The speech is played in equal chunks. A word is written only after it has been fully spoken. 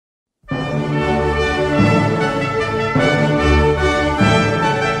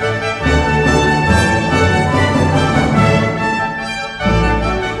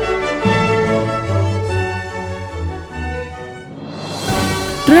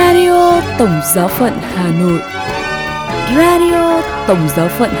Radio Tổng Giáo phận Hà Nội. Radio Tổng Giáo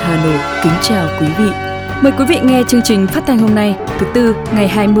phận Hà Nội kính chào quý vị. Mời quý vị nghe chương trình phát thanh hôm nay, thứ Tư, ngày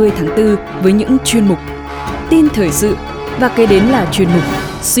 20 tháng 4 với những chuyên mục tin thời sự và kế đến là chuyên mục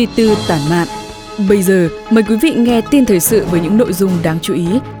suy tư tản mạn. Bây giờ, mời quý vị nghe tin thời sự với những nội dung đáng chú ý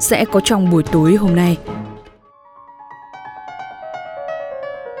sẽ có trong buổi tối hôm nay.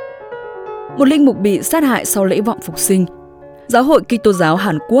 Một linh mục bị sát hại sau lễ vọng phục sinh. Giáo hội Kitô giáo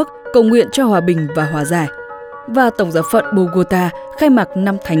Hàn Quốc cầu nguyện cho hòa bình và hòa giải. Và Tổng giáo phận Bogota khai mạc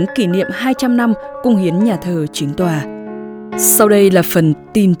năm thánh kỷ niệm 200 năm cung hiến nhà thờ chính tòa. Sau đây là phần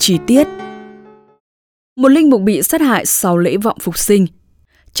tin chi tiết. Một linh mục bị sát hại sau lễ vọng phục sinh.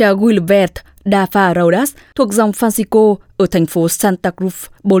 Cha Gilbert Dafa Raudas thuộc dòng Francisco ở thành phố Santa Cruz,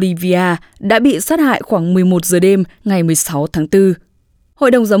 Bolivia đã bị sát hại khoảng 11 giờ đêm ngày 16 tháng 4.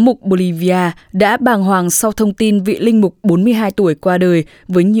 Hội đồng giám mục Bolivia đã bàng hoàng sau thông tin vị linh mục 42 tuổi qua đời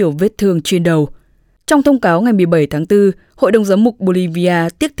với nhiều vết thương trên đầu. Trong thông cáo ngày 17 tháng 4, Hội đồng giám mục Bolivia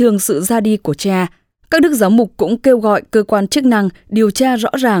tiếc thương sự ra đi của cha. Các đức giám mục cũng kêu gọi cơ quan chức năng điều tra rõ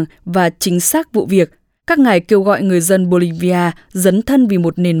ràng và chính xác vụ việc. Các ngài kêu gọi người dân Bolivia dấn thân vì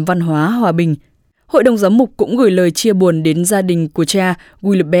một nền văn hóa hòa bình. Hội đồng giám mục cũng gửi lời chia buồn đến gia đình của cha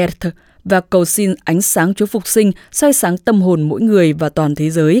Gilbert và cầu xin ánh sáng Chúa Phục sinh soi sáng tâm hồn mỗi người và toàn thế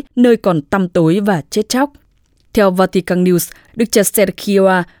giới, nơi còn tăm tối và chết chóc. Theo Vatican News, Đức cha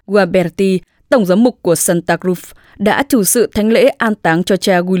Sergio Gualberti, Tổng giám mục của Santa Cruz, đã chủ sự thánh lễ an táng cho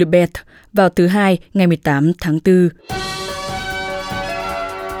cha Gilbert vào thứ Hai, ngày 18 tháng 4.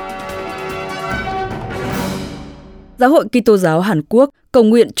 Giáo hội Kitô giáo Hàn Quốc cầu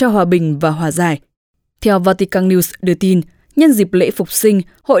nguyện cho hòa bình và hòa giải. Theo Vatican News đưa tin, nhân dịp lễ phục sinh,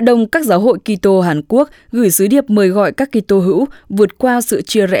 Hội đồng các giáo hội Kitô Hàn Quốc gửi sứ điệp mời gọi các Kitô hữu vượt qua sự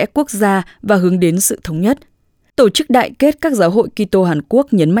chia rẽ quốc gia và hướng đến sự thống nhất. Tổ chức Đại kết các giáo hội Kitô Hàn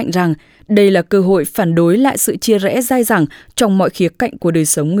Quốc nhấn mạnh rằng đây là cơ hội phản đối lại sự chia rẽ dai dẳng trong mọi khía cạnh của đời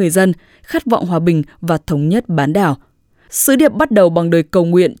sống người dân, khát vọng hòa bình và thống nhất bán đảo. Sứ điệp bắt đầu bằng lời cầu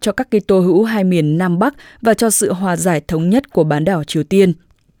nguyện cho các Kitô hữu hai miền Nam Bắc và cho sự hòa giải thống nhất của bán đảo Triều Tiên.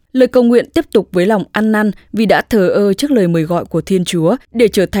 Lời cầu nguyện tiếp tục với lòng ăn năn vì đã thờ ơ trước lời mời gọi của Thiên Chúa để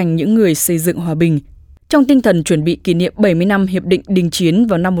trở thành những người xây dựng hòa bình. Trong tinh thần chuẩn bị kỷ niệm 70 năm Hiệp định Đình Chiến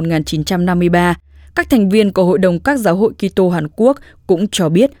vào năm 1953, các thành viên của Hội đồng các giáo hội Kitô Hàn Quốc cũng cho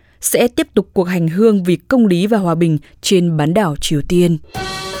biết sẽ tiếp tục cuộc hành hương vì công lý và hòa bình trên bán đảo Triều Tiên.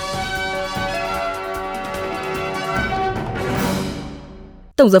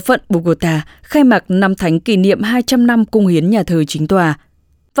 Tổng giáo phận Bogota khai mạc năm thánh kỷ niệm 200 năm cung hiến nhà thờ chính tòa.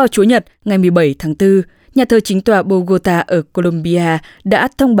 Vào Chủ nhật, ngày 17 tháng 4, nhà thờ chính tòa Bogota ở Colombia đã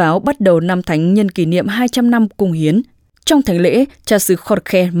thông báo bắt đầu năm thánh nhân kỷ niệm 200 năm cung hiến. Trong thánh lễ, cha xứ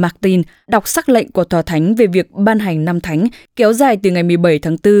Jorge Martin đọc sắc lệnh của tòa thánh về việc ban hành năm thánh kéo dài từ ngày 17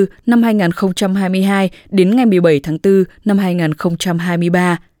 tháng 4 năm 2022 đến ngày 17 tháng 4 năm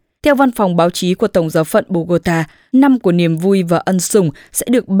 2023. Theo văn phòng báo chí của Tổng giáo phận Bogota, năm của niềm vui và ân sủng sẽ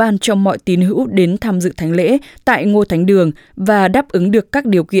được ban cho mọi tín hữu đến tham dự thánh lễ tại ngôi thánh đường và đáp ứng được các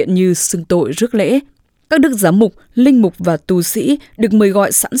điều kiện như xưng tội rước lễ. Các đức giám mục, linh mục và tu sĩ được mời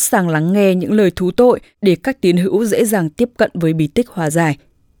gọi sẵn sàng lắng nghe những lời thú tội để các tín hữu dễ dàng tiếp cận với bí tích hòa giải.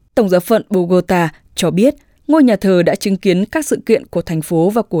 Tổng giáo phận Bogota cho biết ngôi nhà thờ đã chứng kiến các sự kiện của thành phố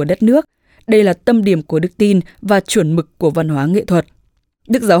và của đất nước. Đây là tâm điểm của đức tin và chuẩn mực của văn hóa nghệ thuật.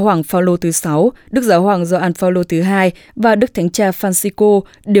 Đức Giáo hoàng Phaolô thứ 6, Đức Giáo hoàng Gioan Phaolô thứ 2 và Đức Thánh cha Francisco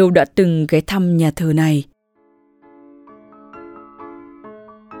đều đã từng ghé thăm nhà thờ này.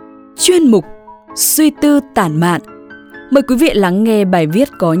 Chuyên mục Suy tư tản mạn. Mời quý vị lắng nghe bài viết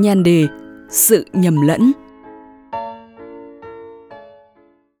có nhan đề Sự nhầm lẫn.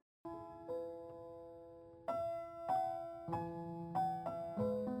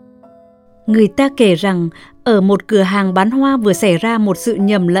 Người ta kể rằng ở một cửa hàng bán hoa vừa xảy ra một sự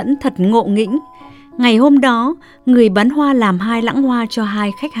nhầm lẫn thật ngộ nghĩnh. Ngày hôm đó, người bán hoa làm 2 lẵng hoa cho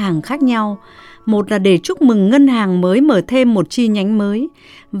 2 khách hàng khác nhau. Một là để chúc mừng ngân hàng mới mở thêm một chi nhánh mới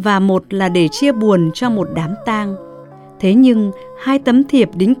và một là để chia buồn cho một đám tang. Thế nhưng 2 tấm thiệp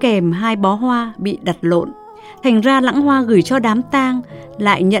đính kèm 2 bó hoa bị đặt lộn. Thành ra lẵng hoa gửi cho đám tang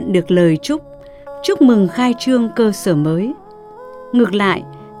lại nhận được lời chúc mừng khai trương cơ sở mới. Ngược lại,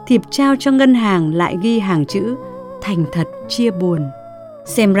 thiệp trao cho ngân hàng lại ghi hàng chữ thành thật chia buồn.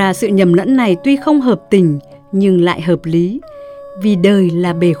 Xem ra sự nhầm lẫn này tuy không hợp tình nhưng lại hợp lý. Vì đời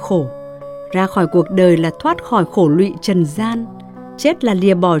là bề khổ, ra khỏi cuộc đời là thoát khỏi khổ lụy trần gian. Chết là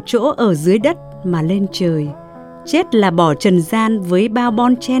lìa bỏ chỗ ở dưới đất mà lên trời. Chết là bỏ trần gian với bao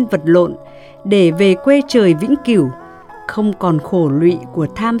bon chen vật lộn để về quê trời vĩnh cửu, không còn khổ lụy của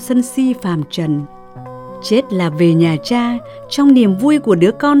tham sân si phàm trần. Chết là về nhà Cha, trong niềm vui của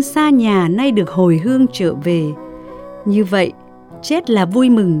đứa con xa nhà nay được hồi hương trở về. Như vậy, chết là vui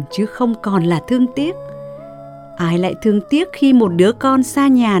mừng chứ không còn là thương tiếc. Ai lại thương tiếc khi một đứa con xa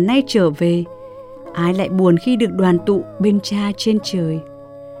nhà nay trở về? Ai lại buồn khi được đoàn tụ bên Cha trên trời?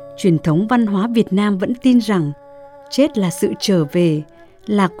 Truyền thống văn hóa Việt Nam vẫn tin rằng chết là sự trở về,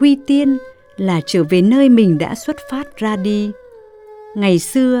 là quy tiên, là trở về nơi mình đã xuất phát ra đi. Ngày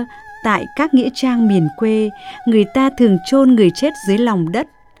xưa, tại các nghĩa trang miền quê, người ta thường chôn người chết dưới lòng đất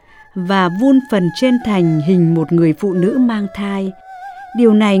và vun phần trên thành hình một người phụ nữ mang thai.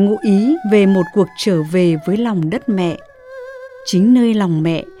 Điều này ngụ ý về một cuộc trở về với lòng đất mẹ. Chính nơi lòng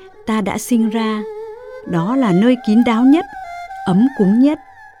mẹ ta đã sinh ra, đó là nơi kín đáo nhất, ấm cúng nhất.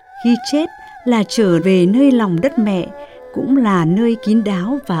 Khi chết là trở về nơi lòng đất mẹ, cũng là nơi kín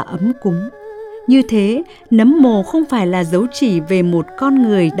đáo và ấm cúng. Như thế, nấm mồ không phải là dấu chỉ về một con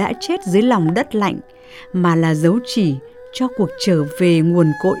người đã chết dưới lòng đất lạnh, mà là dấu chỉ cho cuộc trở về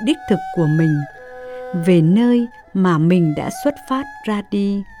nguồn cội đích thực của mình, về nơi mà mình đã xuất phát ra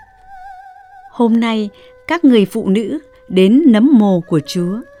đi. Hôm nay, các người phụ nữ đến nấm mồ của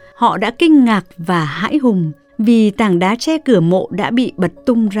Chúa, họ đã kinh ngạc và hãi hùng vì tảng đá che cửa mộ đã bị bật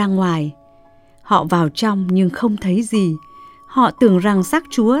tung ra ngoài. Họ vào trong nhưng không thấy gì. Họ tưởng rằng xác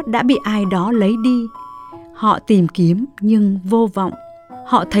Chúa đã bị ai đó lấy đi. Họ tìm kiếm nhưng vô vọng.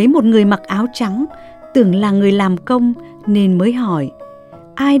 Họ thấy một người mặc áo trắng, tưởng là người làm công nên mới hỏi: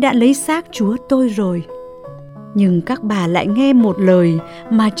 ai đã lấy xác Chúa tôi rồi? Nhưng các bà lại nghe một lời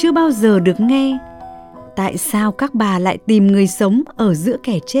mà chưa bao giờ được nghe. Tại sao các bà lại tìm người sống ở giữa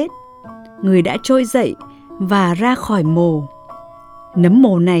kẻ chết, người đã trỗi dậy và ra khỏi mồ? Nấm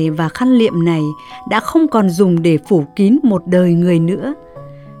mồ này và khăn liệm này đã không còn dùng để phủ kín một đời người nữa.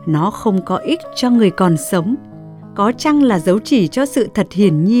 Nó không có ích cho người còn sống. Có chăng là dấu chỉ cho sự thật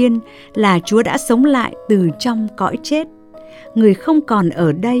hiển nhiên là Chúa đã sống lại từ trong cõi chết. Người không còn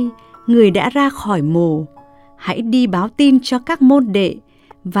ở đây, người đã ra khỏi mồ. Hãy đi báo tin cho các môn đệ,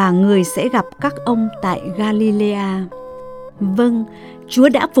 và người sẽ gặp các ông tại Galilea. Vâng, Chúa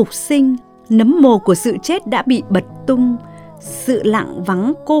đã phục sinh. Nấm mồ của sự chết đã bị bật tung. Sự lặng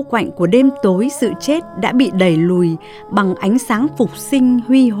vắng cô quạnh của đêm tối sự chết đã bị đẩy lùi bằng ánh sáng phục sinh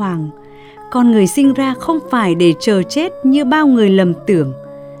huy hoàng. Con người sinh ra không phải để chờ chết như bao người lầm tưởng.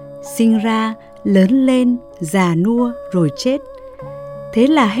 Sinh ra, lớn lên, già nua rồi chết. Thế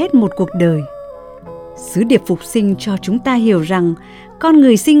là hết một cuộc đời. Sứ điệp phục sinh cho chúng ta hiểu rằng con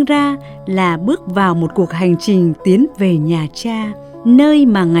người sinh ra là bước vào một cuộc hành trình tiến về nhà Cha, nơi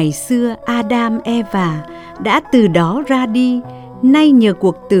mà ngày xưa Adam, Eva đã từ đó ra đi. Nay nhờ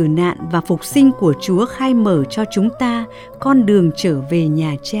cuộc tử nạn và phục sinh của Chúa khai mở cho chúng ta con đường trở về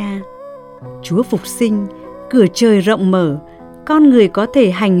nhà Cha. Chúa phục sinh, cửa trời rộng mở, con người có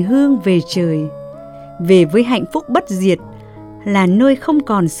thể hành hương về trời, về với hạnh phúc bất diệt, là nơi không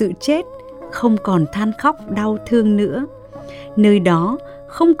còn sự chết, không còn than khóc đau thương nữa. Nơi đó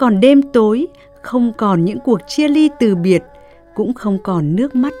không còn đêm tối, không còn những cuộc chia ly từ biệt, cũng không còn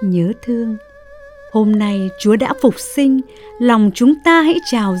nước mắt nhớ thương. Hôm nay Chúa đã phục sinh, lòng chúng ta hãy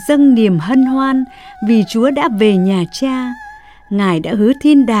trào dâng niềm hân hoan vì Chúa đã về nhà Cha. Ngài đã hứa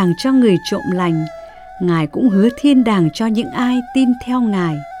thiên đàng cho người trộm lành, Ngài cũng hứa thiên đàng cho những ai tin theo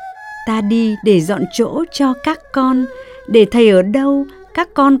Ngài. Ta đi để dọn chỗ cho các con, để Thầy ở đâu, các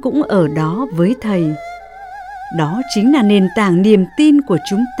con cũng ở đó với Thầy. Đó chính là nền tảng niềm tin của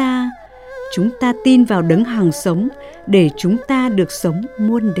chúng ta. Chúng ta tin vào đấng hằng sống để chúng ta được sống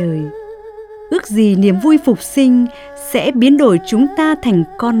muôn đời. Ước gì niềm vui phục sinh sẽ biến đổi chúng ta thành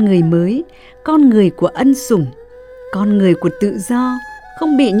con người mới, con người của ân sủng, con người của tự do,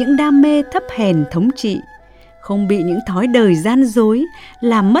 không bị những đam mê thấp hèn thống trị, không bị những thói đời gian dối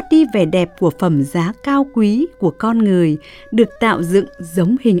làm mất đi vẻ đẹp của phẩm giá cao quý của con người được tạo dựng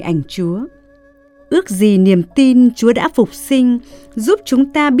giống hình ảnh Chúa. Ước gì niềm tin Chúa đã phục sinh giúp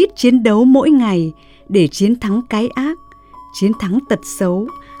chúng ta biết chiến đấu mỗi ngày để chiến thắng cái ác, chiến thắng tật xấu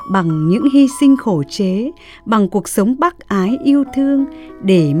bằng những hy sinh khổ chế, bằng cuộc sống bác ái yêu thương,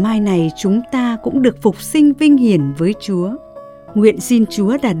 để mai này chúng ta cũng được phục sinh vinh hiển với Chúa. Nguyện xin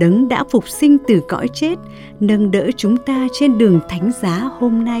Chúa là đấng đã phục sinh từ cõi chết, nâng đỡ chúng ta trên đường thánh giá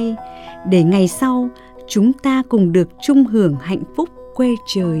hôm nay, để ngày sau chúng ta cùng được chung hưởng hạnh phúc quê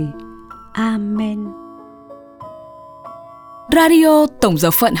trời. Amen. Radio Tổng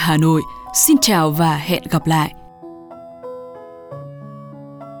giáo phận Hà Nội xin chào và hẹn gặp lại.